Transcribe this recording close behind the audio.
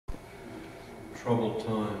troubled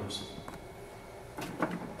times.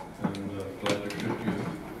 And glad your 50th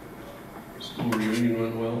school reunion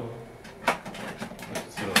went well.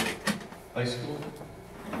 That's high school.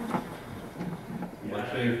 My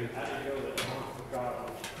favorite. I didn't know that one forgot.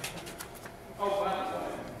 Oh, by the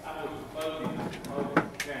way, I was voting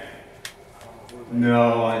Jack.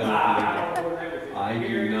 No, I don't believe it.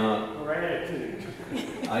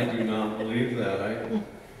 I do not believe that.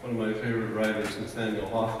 One of my favorite writers, Nathaniel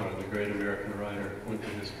Hawthorne, the great American writer, went to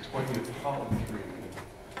his 20th college reunion.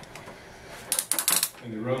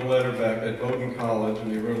 And he wrote a letter back at Bowdoin College,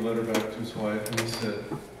 and he wrote a letter back to his wife, and he said,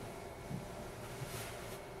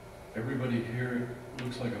 "Everybody here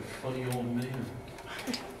looks like a funny old man.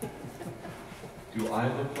 Do I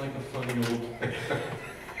look like a funny old man?"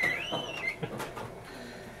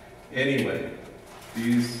 Anyway,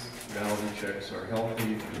 these reality checks are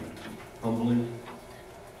healthy and humbling,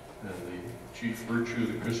 and the chief virtue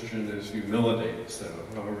of the Christian is humility, so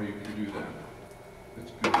however you can do that,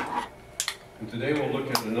 it's good. And today we'll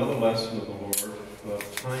look at another lesson of the Lord about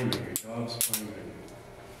timing, God's timing,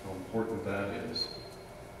 how important that is.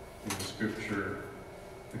 In the scripture,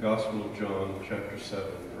 the Gospel of John, chapter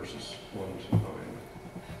 7, verses 1 to 9.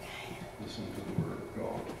 Listen to the word of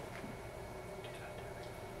God.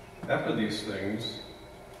 After these things,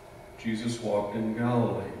 Jesus walked in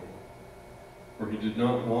Galilee, for he did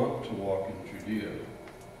not want to walk in Judea,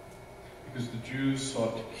 because the Jews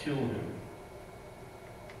sought to kill him.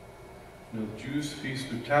 Now the Jews'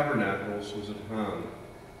 feast of tabernacles was at hand.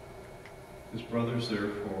 His brothers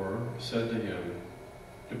therefore said to him,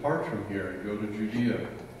 "Depart from here and go to Judea,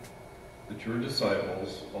 that your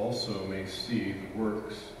disciples also may see the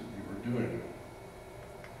works that you are doing.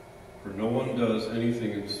 For no one does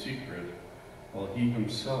anything in secret, while he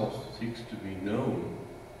himself seeks to be known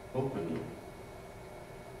openly.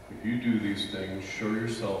 If you do these things, show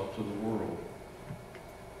yourself to the world."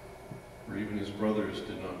 For even his brothers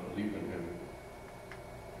did not believe in him.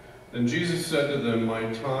 Then Jesus said to them,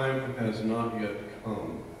 "My time has not yet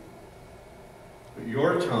come, but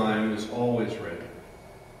your time is always ready.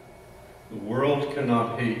 The world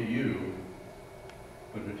cannot hate you,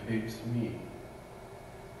 but it hates me,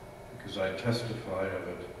 because I testify of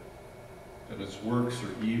it, that its works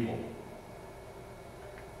are evil.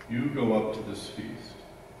 You go up to this feast.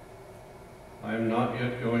 I am not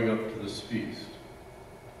yet going up to this feast,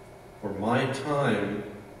 for my time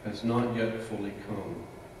has not yet fully come."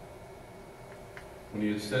 When he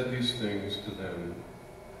had said these things to them,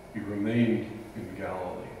 he remained in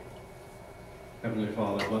Galilee. Heavenly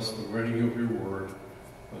Father, bless the reading of your word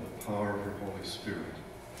by the power of your Holy Spirit.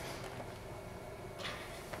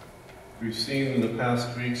 We've seen in the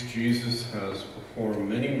past weeks Jesus has performed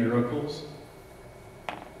many miracles,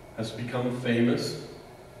 has become famous,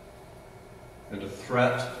 and a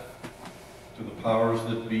threat to the powers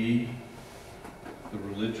that be, the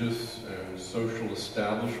religious and social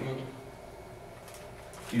establishment.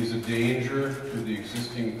 He is a danger to the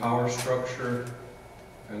existing power structure,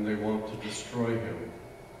 and they want to destroy him.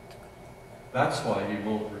 That's why he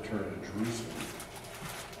won't return to Jerusalem,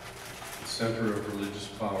 the center of religious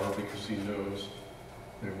power, because he knows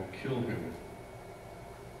they will kill him.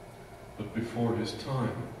 But before his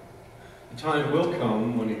time, the time will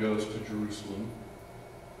come when he goes to Jerusalem,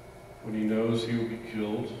 when he knows he will be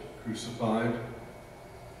killed, crucified,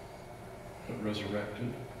 but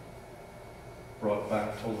resurrected, brought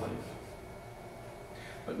back to life.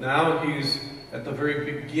 But now he's at the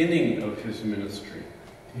very beginning of his ministry.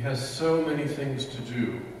 He has so many things to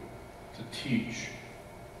do, to teach.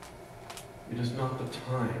 It is not the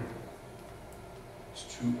time.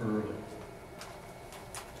 It's too early.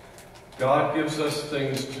 God gives us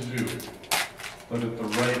things to do, but at the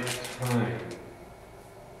right time.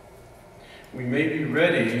 We may be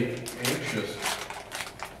ready, anxious,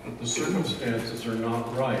 but the circumstances are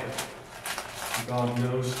not right. God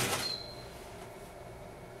knows this.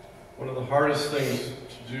 One of the hardest things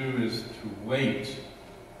to do is to wait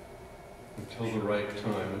until the right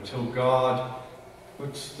time, until God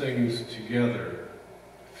puts things together,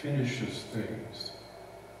 finishes things.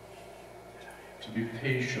 To be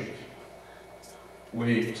patient,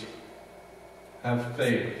 wait, have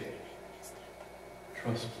faith,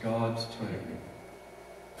 trust God's timing.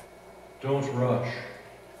 Don't rush,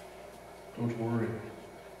 don't worry,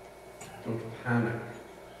 don't panic,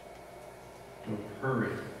 don't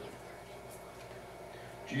hurry.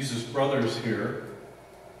 Jesus' brothers here,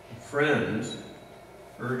 friends,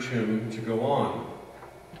 urge him to go on.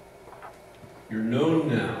 You're known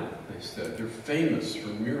now, they said. You're famous for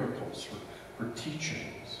miracles, for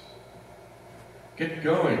teachings. Get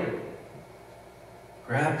going.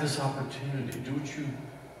 Grab this opportunity. Do what you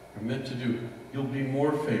You're meant to do. You'll be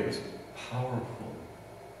more famous, powerful,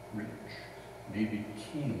 rich, maybe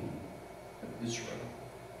king of Israel.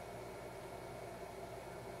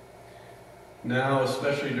 Now,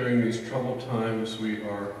 especially during these troubled times, we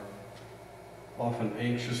are often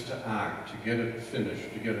anxious to act, to get it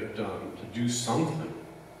finished, to get it done, to do something.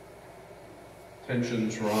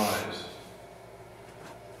 Tensions rise.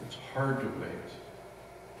 It's hard to wait.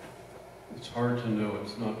 It's hard to know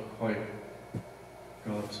it's not quite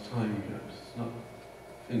God's time yet. It's not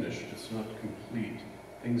finished. It's not complete.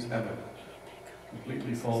 Things haven't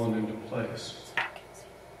completely fallen into place.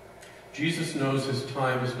 Jesus knows his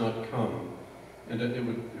time has not come, and it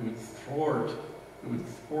would thwart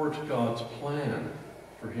God's plan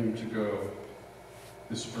for him to go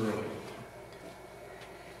this early.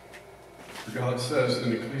 For God says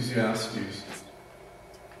in Ecclesiastes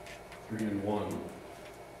 3:1,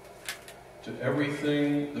 to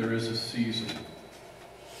everything there is a season,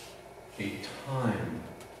 a time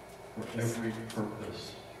for every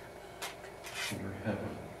purpose under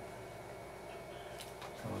heaven.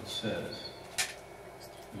 God says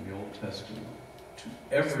in the Old Testament, to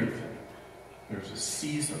everything there's a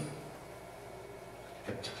season,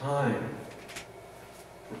 a time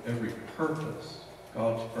for every purpose,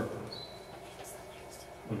 God's purpose,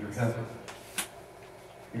 under heaven,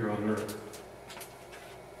 here on earth.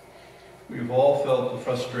 We've all felt the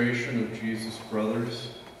frustration of Jesus'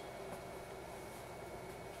 brothers,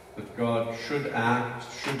 that God should act,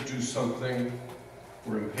 should do something.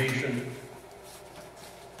 We're impatient.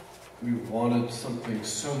 We wanted something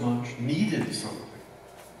so much, needed something.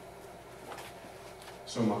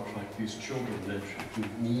 So much like these children mentioned, who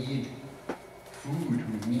need food,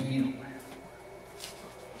 who need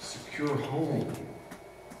a secure home,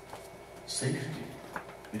 safety,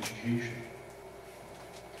 education.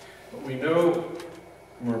 But we know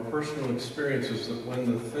from our personal experiences that when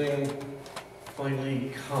the thing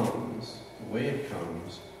finally comes, the way it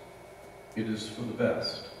comes, it is for the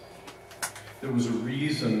best. There was a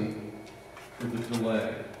reason for the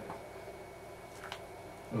delay.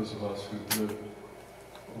 Those of us who've lived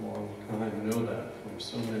a long time know that from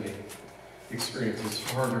so many experiences.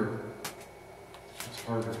 It's harder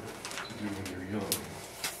to do when you're young.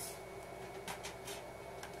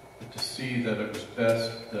 But to see that it was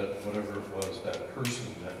best that whatever it was, that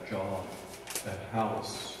person, that job, that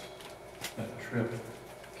house, that trip,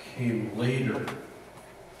 came later.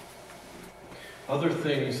 Other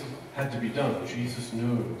things had to be done. Jesus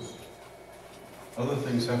knows. Other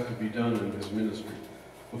things have to be done in his ministry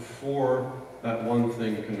before that one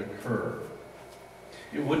thing can occur.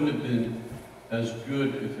 It wouldn't have been as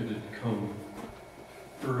good if it had come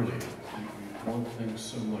early. We want things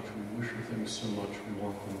so much, we wish for things so much, we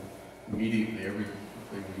want them immediately. Everything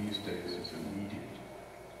these days is immediate.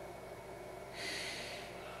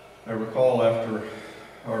 I recall after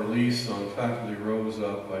our lease on Faculty Row was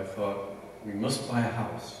up, I thought, we must buy a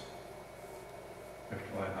house. We have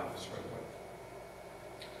to buy a house right away.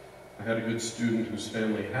 I had a good student whose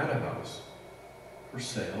family had a house for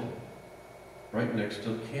sale right next to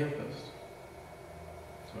the campus.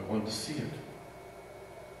 So I wanted to see it.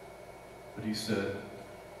 But he said,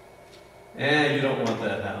 you don't want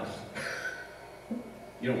that house.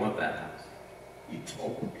 You don't want that house. He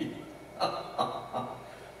told me.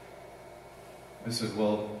 I said,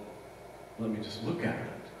 well, let me just look at it.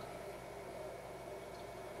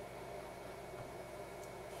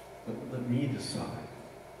 Let me decide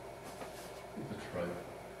if it's right.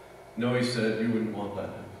 No, he said, you wouldn't want that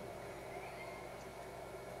house.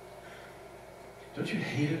 Don't you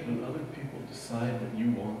hate it when other people decide what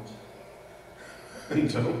you want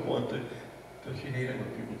and don't want it? Don't you hate it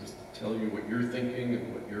when people just tell you what you're thinking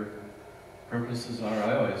and what your purposes are?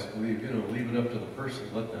 I always believe, leave it up to the person,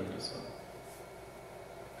 let them decide.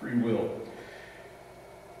 Free will.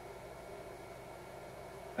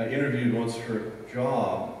 I interviewed once for a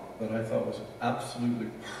job that I thought was absolutely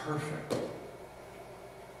perfect.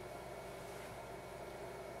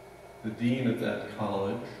 The dean at that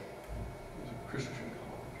college was a Christian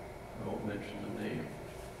college. I won't mention the name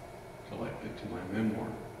until I get to my memoir.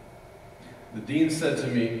 The dean said to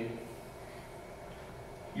me,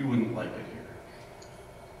 you wouldn't like it here.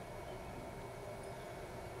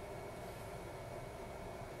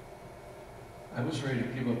 I was ready to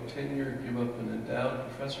give up tenure, give up an endowed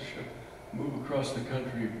professorship, move across the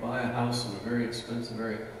country, buy a house in a very expensive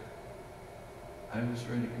area. I was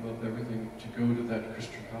ready to give up everything to go to that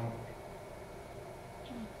Christian college.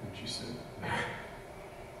 And she said,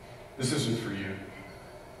 this isn't for you.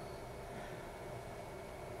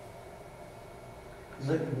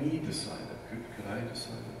 Let me decide it. Could I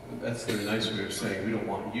decide it? That's their nice way of saying, we don't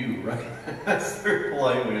want you, right? That's their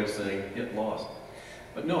polite way of saying, get lost.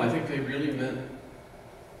 But no, I think they really meant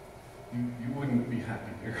you wouldn't be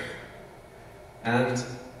happy here. And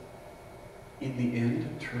in the end,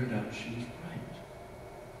 it turned out she was right.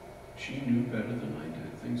 She knew better than I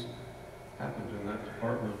did. Things happened in that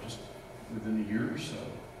department just within a year or so.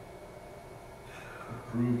 It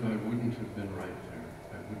proved I wouldn't have been right there.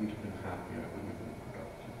 I wouldn't have been happy. I wouldn't have been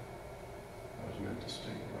productive. I was meant to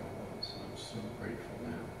stay where I was, and I'm so grateful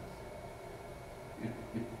now.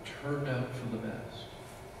 It turned out for the best.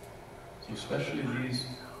 So especially these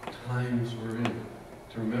times we're in,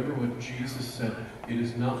 to remember what Jesus said, it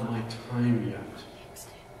is not my time yet.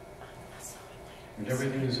 And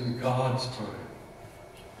everything is in God's time.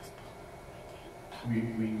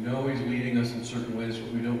 We know He's leading us in certain ways,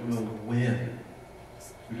 but we don't know when.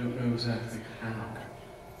 We don't know exactly how.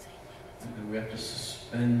 And we have to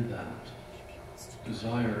suspend that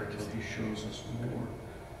desire until He shows us more.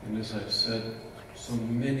 And as I've said so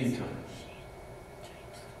many times,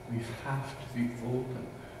 we have to be open.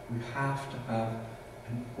 We have to have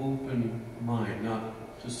an open mind, not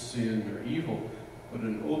to sin or evil, but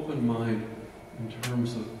an open mind in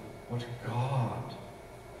terms of what God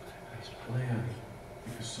has planned.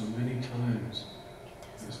 Because so many times,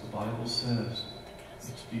 as the Bible says,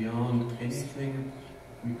 it's beyond anything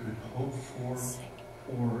we could hope for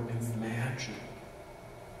or imagine.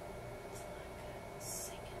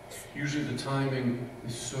 Usually the timing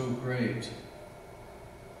is so great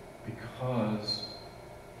because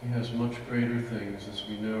He has much greater things, as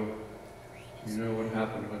we know. You know what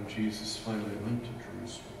happened when Jesus finally went to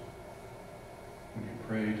Jerusalem, when He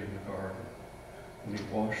prayed in the garden, when He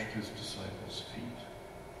washed His disciples' feet,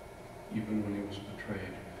 even when He was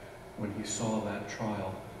betrayed, when He saw that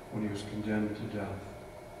trial, when He was condemned to death,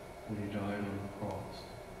 when He died on the cross,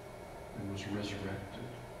 and was resurrected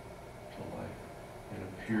to life, and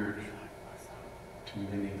appeared to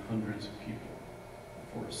many hundreds of people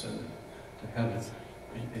before ascending to heaven.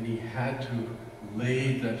 And He had to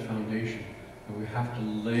lay that foundation. And we have to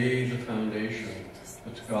lay the foundation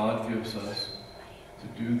that God gives us to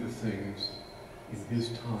do the things in His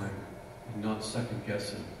time and not second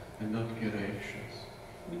guess Him and not get anxious.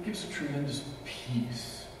 And it gives a tremendous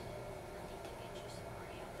peace.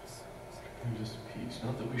 Tremendous peace.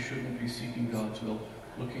 Not that we shouldn't be seeking God's will,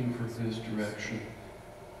 looking for His direction,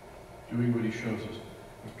 doing what He shows us.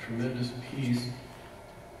 A tremendous peace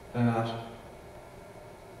that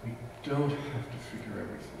we don't have to figure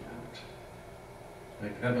everything out.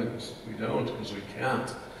 Thank heavens, we don't, because we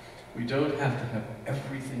can't. We don't have to have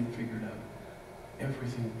everything figured out,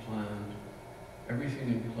 everything planned, everything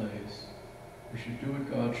in place. We should do what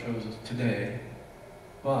God shows us today,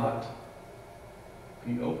 but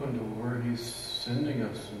be open to where He's sending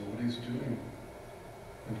us and what He's doing,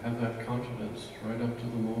 and have that confidence right up to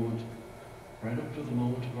the moment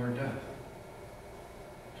of our death.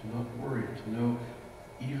 To not worry, to know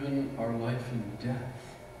even our life and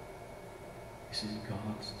death is in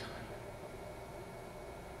God's time.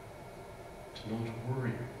 To not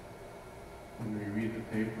worry when we read the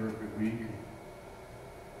paper every week.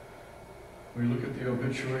 We look at the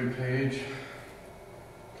obituary page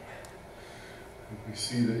and we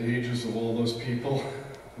see the ages of all those people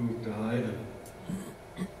who've died.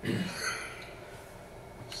 And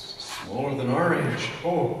it's smaller than our age.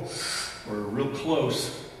 Oh, we're real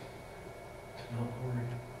close. Not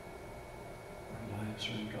worried. Our lives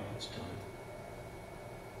are in God's time.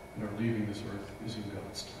 And our leaving this earth is in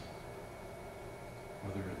God's time.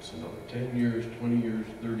 Whether it's another 10 years, 20 years,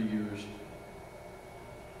 30 years,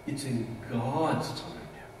 it's in God's time.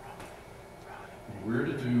 And we're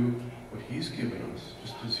to do what He's given us,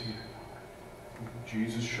 just as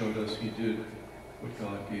Jesus showed us He did what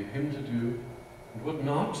God gave Him to do and what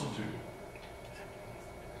not to do.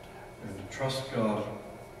 And to trust God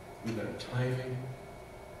with that timing,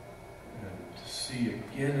 and to see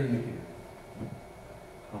again and again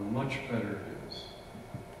how much better it is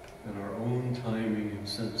than our own timing and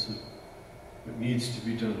sense of what needs to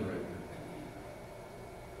be done right now.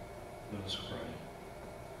 Let us pray.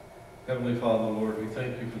 Heavenly Father, Lord, we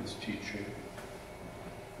thank You for this teaching.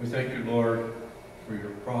 We thank You, Lord, for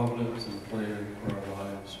Your providence and plan for our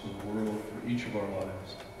lives, for the world, for each of our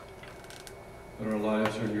lives. That our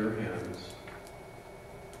lives are in Your hands.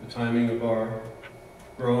 The timing of our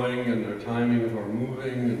growing and the timing of our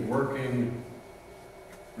moving and working,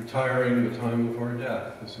 retiring, the time of our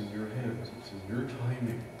death is in Your hands. It's in Your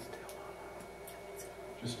timing.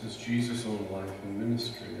 Just as Jesus' own life and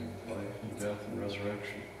ministry and life and death and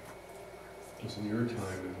resurrection was in Your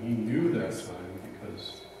time, and He knew that time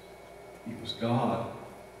because He was God.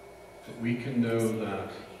 But we can know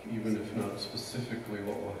that, even if not specifically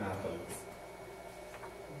what will happen,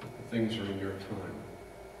 that the things are in your time,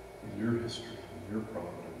 in your history, in your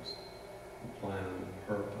providence, and plan and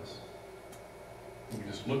purpose. And we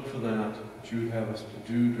just look for that you would have us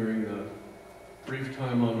to do during the brief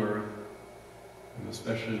time on earth, and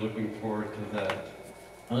especially looking forward to that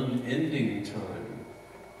unending time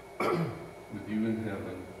with you in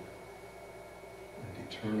heaven and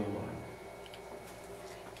eternal life.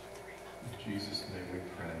 In Jesus' name we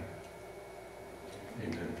pray.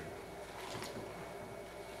 Amen.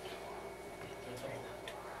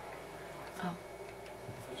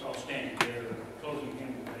 Let's all stand together, closing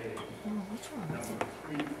hymn today. Number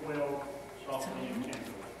 312, Softly and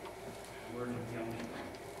Tenderly. Word of young.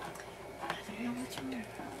 I don't know what you mean.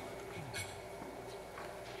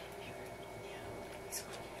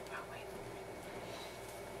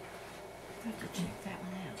 I have to check that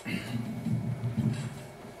one out.